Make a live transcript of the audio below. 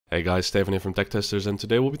Hey guys, Stefan here from Techtesters, and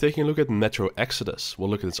today we'll be taking a look at Metro Exodus. We'll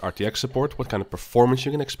look at its RTX support, what kind of performance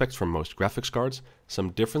you can expect from most graphics cards, some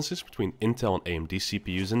differences between Intel and AMD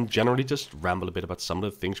CPUs, and generally just ramble a bit about some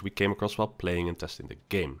of the things we came across while playing and testing the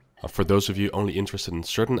game. For those of you only interested in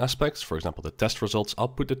certain aspects, for example the test results, I'll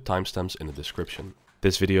put the timestamps in the description.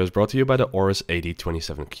 This video is brought to you by the Aorus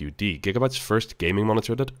AD27QD, Gigabyte's first gaming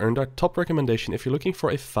monitor that earned our top recommendation if you're looking for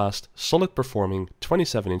a fast, solid performing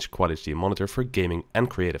 27-inch Quad HD monitor for gaming and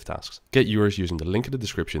creative tasks. Get yours using the link in the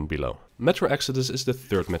description below. Metro Exodus is the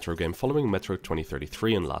third Metro game following Metro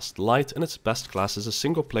 2033 and Last Light, and its best class is a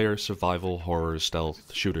single-player survival horror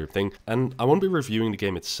stealth shooter thing. And I won't be reviewing the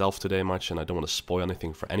game itself today much, and I don't want to spoil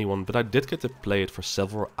anything for anyone, but I did get to play it for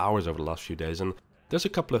several hours over the last few days, and there's a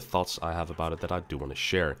couple of thoughts I have about it that I do want to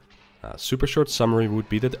share. Super short summary would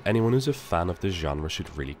be that anyone who's a fan of the genre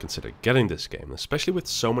should really consider getting this game, especially with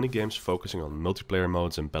so many games focusing on multiplayer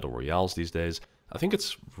modes and battle royales these days. I think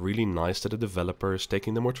it's really nice that the developer is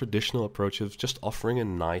taking the more traditional approach of just offering a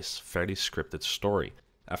nice, fairly scripted story.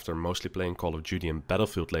 After mostly playing Call of Duty and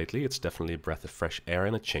Battlefield lately, it's definitely a breath of fresh air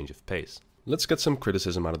and a change of pace. Let's get some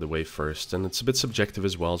criticism out of the way first, and it's a bit subjective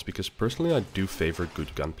as well, because personally I do favor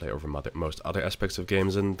good gunplay over most other aspects of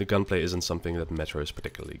games, and the gunplay isn't something that Metro is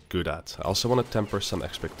particularly good at. I also want to temper some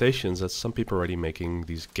expectations, as some people are already making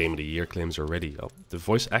these Game of the Year claims already. The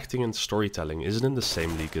voice acting and storytelling isn't in the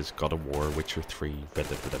same league as God of War, Witcher 3, Red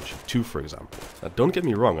Dead Redemption 2 for example. Now don't get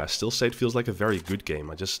me wrong, I still say it feels like a very good game,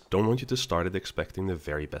 I just don't want you to start it expecting the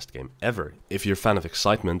very best game ever. If you're a fan of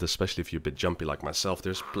excitement, especially if you're a bit jumpy like myself,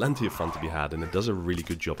 there's plenty of fun to be had, and it does a really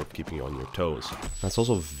good job of keeping you on your toes. That's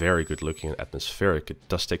also very good looking and atmospheric. It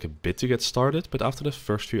does take a bit to get started, but after the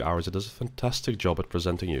first few hours it does a fantastic job at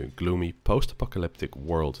presenting you a gloomy, post-apocalyptic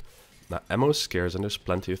world. Now, ammo is scarce and there's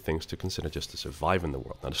plenty of things to consider just to survive in the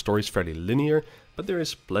world. Now, the story is fairly linear, but there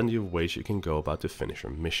is plenty of ways you can go about to finish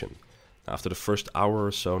your mission. After the first hour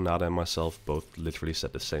or so, Nada and myself both literally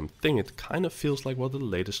said the same thing. It kind of feels like what the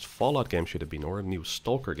latest Fallout game should have been, or a new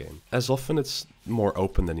Stalker game. As often it's more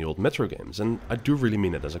open than the old Metro games, and I do really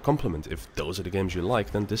mean it as a compliment. If those are the games you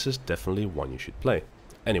like, then this is definitely one you should play.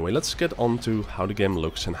 Anyway, let's get on to how the game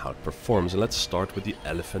looks and how it performs, and let's start with the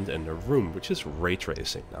elephant in the room, which is ray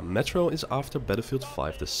tracing. Now, Metro is after Battlefield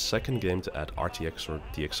 5 the second game to add RTX or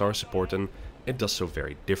DXR support, and it does so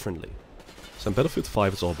very differently. So in Battlefield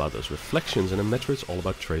 5 it's all about those reflections, and in Metro it's all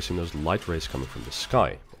about tracing those light rays coming from the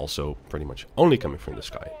sky. Also pretty much only coming from the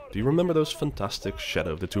sky. Do you remember those fantastic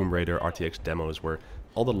Shadow of the Tomb Raider RTX demos where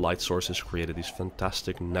all the light sources created these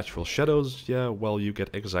fantastic natural shadows? Yeah, well, you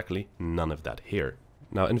get exactly none of that here.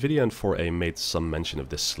 Now, Nvidia and 4A made some mention of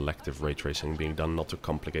this selective ray tracing being done not to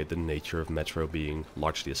complicate the nature of Metro being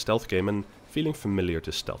largely a stealth game and feeling familiar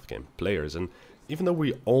to stealth game players, and even though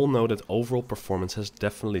we all know that overall performance has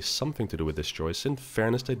definitely something to do with this choice, in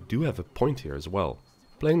fairness they do have a point here as well.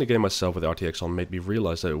 Playing the game myself with RTX on made me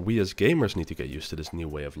realize that we as gamers need to get used to this new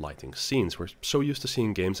way of lighting scenes. We're so used to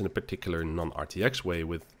seeing games in a particular non-RTX way,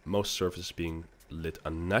 with most surfaces being lit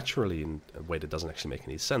unnaturally in a way that doesn't actually make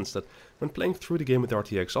any sense, that when playing through the game with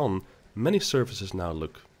RTX on, many surfaces now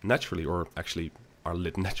look naturally, or actually are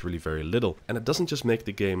lit naturally very little, and it doesn't just make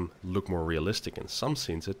the game look more realistic in some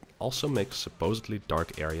scenes, it also makes supposedly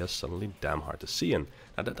dark areas suddenly damn hard to see in.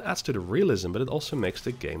 Now that adds to the realism, but it also makes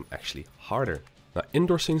the game actually harder. Now,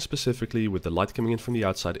 indoor scenes specifically, with the light coming in from the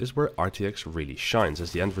outside, is where RTX really shines,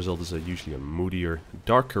 as the end result is usually a moodier,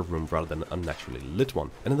 darker room rather than a naturally lit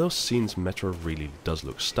one. And in those scenes, Metro really does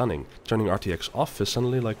look stunning. Turning RTX off is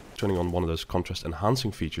suddenly like turning on one of those contrast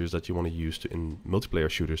enhancing features that you want to use in multiplayer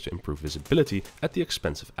shooters to improve visibility at the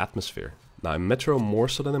expense of atmosphere. Now, in Metro, more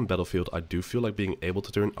so than in Battlefield, I do feel like being able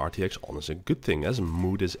to turn RTX on is a good thing, as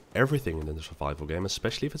mood is everything in the survival game,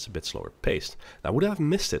 especially if it's a bit slower paced. Now, would I have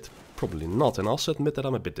missed it? Probably not, and I also admit that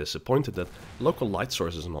I'm a bit disappointed that local light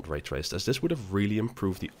sources are not ray traced, as this would have really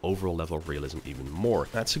improved the overall level of realism even more.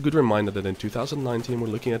 That's a good reminder that in 2019 we're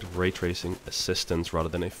looking at ray tracing assistance rather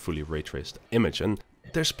than a fully ray traced image, and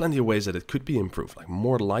there's plenty of ways that it could be improved, like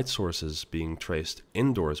more light sources being traced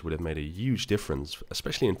indoors would have made a huge difference,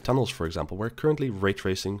 especially in tunnels for example, where currently ray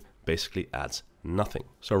tracing basically adds nothing.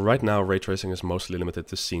 So right now ray tracing is mostly limited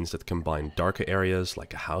to scenes that combine darker areas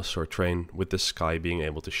like a house or a train with the sky being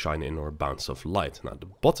able to shine in or bounce off light. Now the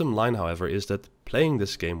bottom line however is that playing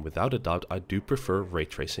this game, without a doubt, I do prefer ray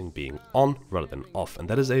tracing being on rather than off, and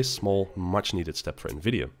that is a small, much needed step for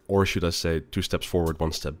Nvidia. Or should I say 2 steps forward,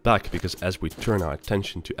 1 step back, because as we turn our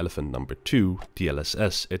attention to elephant number 2,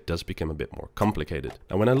 DLSS, it does become a bit more complicated.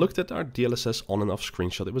 Now when I looked at our DLSS on and off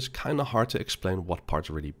screenshot, it was kinda hard to explain what parts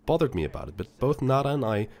really bothered me about it, but both both Nada and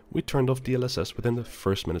I, we turned off DLSS within the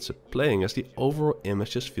first minutes of playing, as the overall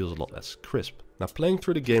image just feels a lot less crisp. Now, playing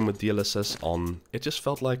through the game with DLSS on, it just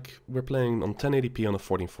felt like we're playing on 1080p on a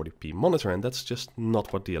 1440p monitor, and that's just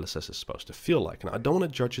not what DLSS is supposed to feel like. And I don't want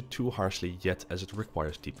to judge it too harshly yet, as it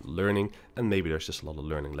requires deep learning, and maybe there's just a lot of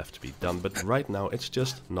learning left to be done, but right now it's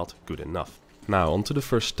just not good enough. Now, on to the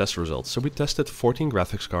first test results. So we tested 14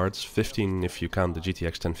 graphics cards, 15 if you count the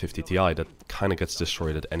GTX 1050 Ti that kinda gets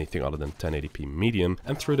destroyed at anything other than 1080p medium,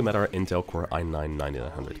 and threw them at our Intel Core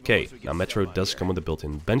i9-9900K. Now, Metro does come with a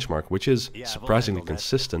built-in benchmark, which is surprisingly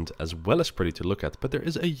consistent as well as pretty to look at, but there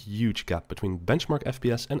is a huge gap between benchmark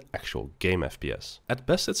FPS and actual game FPS. At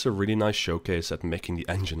best, it's a really nice showcase at making the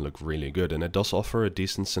engine look really good, and it does offer a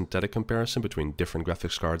decent synthetic comparison between different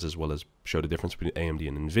graphics cards as well as show the difference between AMD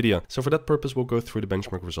and Nvidia. So for that purpose, we'll go through the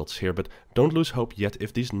benchmark results here, but don't lose hope yet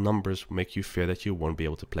if these numbers make you fear that you won't be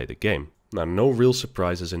able to play the game. Now, no real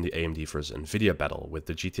surprises in the AMD versus Nvidia battle, with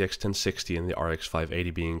the GTX 1060 and the RX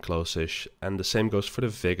 580 being close-ish, and the same goes for the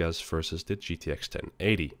Vegas versus the GTX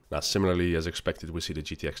 1080. Now, similarly, as expected, we see the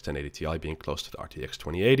GTX 1080 Ti being close to the RTX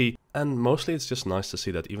 2080, and mostly it's just nice to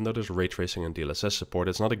see that even though there's ray tracing and DLSS support,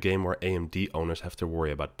 it's not a game where AMD owners have to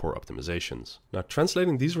worry about poor optimizations. Now,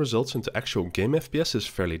 translating these results into actual game FPS is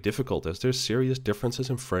fairly difficult, as there's serious differences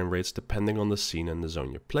in frame rates depending on the scene and the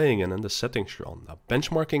zone you're playing in and the settings you're on. Now,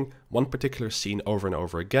 benchmarking one particular scene over and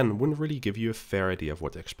over again wouldn't really give you a fair idea of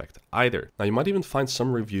what to expect either. Now, you might even find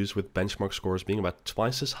some reviews with benchmark scores being about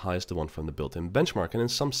twice as high as the one from the built-in benchmark, and in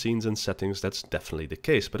some scenes and settings that's definitely the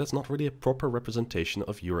case, but it's not really a proper representation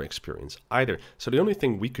of your experience either. So the only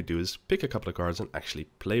thing we could do is pick a couple of cards and actually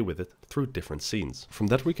play with it through different scenes. From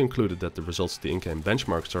that, we concluded that the results of the in-game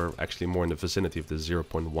benchmarks are actually more in the vicinity of the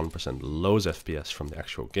 0.1% lows FPS from the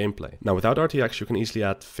actual gameplay. Now, without RTX, you can easily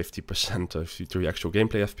add 50% to your actual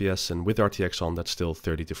gameplay FPS, and with RTX on, that's still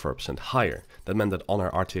 30 to 40% higher. That meant that on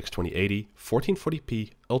our RTX 2080,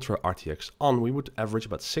 1440p Ultra RTX on, we would average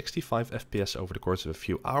about 65 FPS over the course of a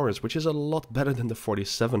few hours, which is a lot better than the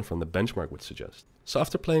 47 from the benchmark would suggest. So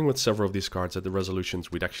after playing with several of these cards at the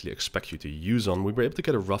resolutions we'd actually expect you to use on, we were able to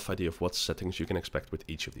get a rough idea of what settings you can expect with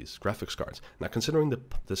each of these graphics cards. Now, considering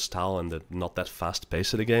the style and the not that fast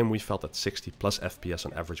pace of the game, we felt that 60 plus FPS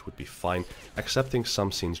on average would be fine, accepting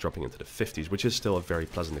some scenes dropping into the 50s, which is still a very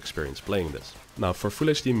pleasant experience playing this. Now, for Full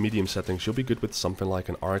HD medium settings, you'll be good with something like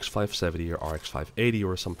an RX 570 or RX 580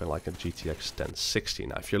 or something like a GTX 1060.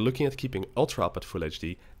 Now, if you're looking at keeping Ultra up at Full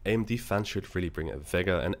HD, AMD fans should really bring a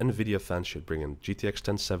Vega, and Nvidia fans should bring in GTX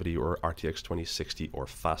 1070 or RTX 2060 or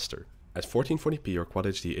faster. At 1440p or Quad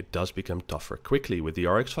HD, it does become tougher quickly, with the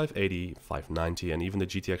RX 580, 590 and even the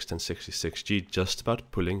GTX 1066G just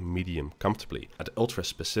about pulling medium comfortably. At Ultra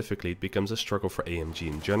specifically, it becomes a struggle for AMG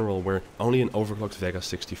in general, where only an overclocked Vega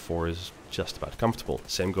 64 is just about comfortable.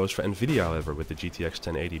 Same goes for Nvidia, however, with the GTX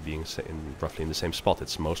 1080 being roughly in the same spot.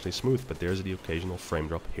 It's mostly smooth, but there's the occasional frame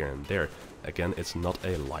drop here and there. Again, it's not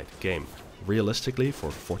a light game. Realistically, for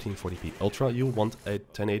 1440p Ultra, you'll want a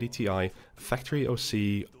 1080 Ti, factory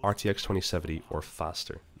OC, RTX 2070 or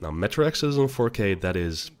faster. Now, Metro Exodus on 4K, that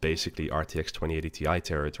is basically RTX 2080 Ti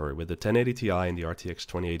territory, with the 1080 Ti and the RTX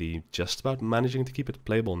 2080 just about managing to keep it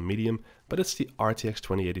playable on medium, but it's the RTX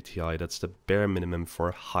 2080 Ti that's the bare minimum for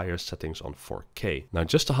higher settings on 4K. Now,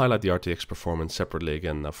 just to highlight the RTX performance separately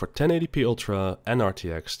again, now for 1080p Ultra and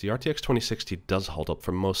RTX, the RTX 2060 does hold up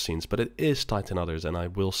for most scenes, but it is tight in others, and I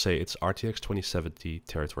will say it's RTX 2070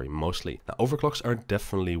 territory mostly. Now, overclocks are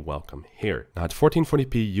definitely welcome here. Now, at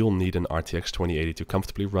 1440p, you'll need an RTX 2080 to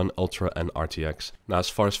comfortably run Ultra and RTX. Now, as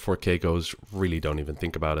far as 4K goes, really don't even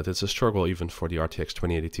think about it. It's a struggle even for the RTX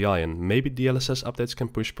 2080 Ti, and maybe DLSS updates can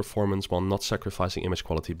push performance while not sacrificing image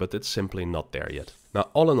quality, but it's simply not there yet. Now,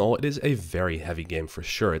 all in all, it is a very heavy game for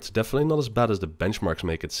sure. It's definitely not as bad as the benchmarks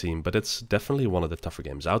make it seem, but it's definitely one of the tougher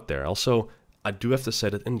games out there. Also, I do have to say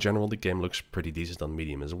that in general the game looks pretty decent on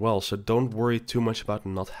medium as well, so don't worry too much about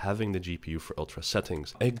not having the GPU for ultra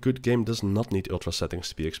settings. A good game does not need ultra settings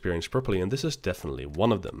to be experienced properly, and this is definitely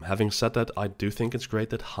one of them. Having said that, I do think it's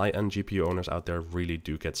great that high-end GPU owners out there really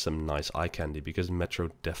do get some nice eye candy, because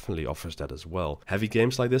Metro definitely offers that as well. Heavy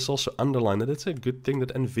games like this also underline that it's a good thing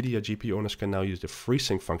that Nvidia GPU owners can now use the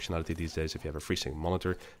FreeSync functionality these days if you have a FreeSync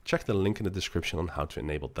monitor. Check the link in the description on how to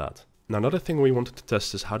enable that. Now, another thing we wanted to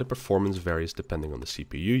test is how the performance varies depending on the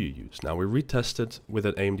CPU you use. Now, we retested with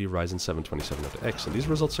an AMD Ryzen 7 2700X, and these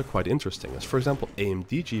results are quite interesting, as for example, AMD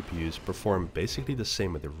GPUs perform basically the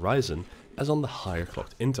same with the Ryzen as on the higher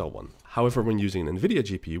clocked Intel one. However, when using an Nvidia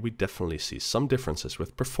GPU, we definitely see some differences,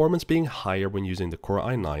 with performance being higher when using the Core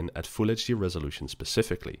i9 at Full HD resolution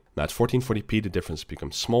specifically. Now, at 1440p the difference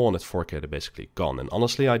becomes small, and at 4K they're basically gone, and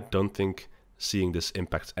honestly I don't think seeing this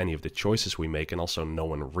impacts any of the choices we make, and also no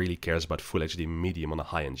one really cares about Full HD medium on a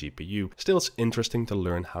high-end GPU. Still, it's interesting to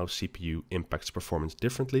learn how CPU impacts performance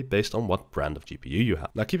differently based on what brand of GPU you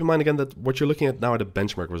have. Now keep in mind again that what you're looking at now are the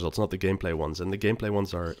benchmark results, not the gameplay ones, and the gameplay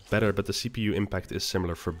ones are better, but the CPU impact is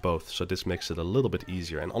similar for both, so this makes it a little bit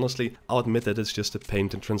easier. And honestly, I'll admit that it's just a pain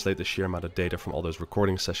to translate the sheer amount of data from all those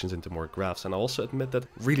recording sessions into more graphs, and I also admit that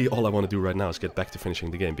really all I want to do right now is get back to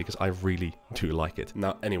finishing the game, because I really do like it.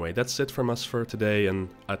 Now anyway, that's it from us for today, and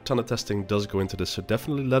a ton of testing does go into this, so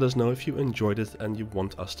definitely let us know if you enjoyed it and you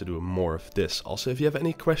want us to do more of this. Also, if you have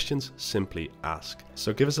any questions, simply ask.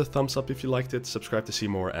 So give us a thumbs up if you liked it, subscribe to see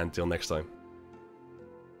more, and till next time.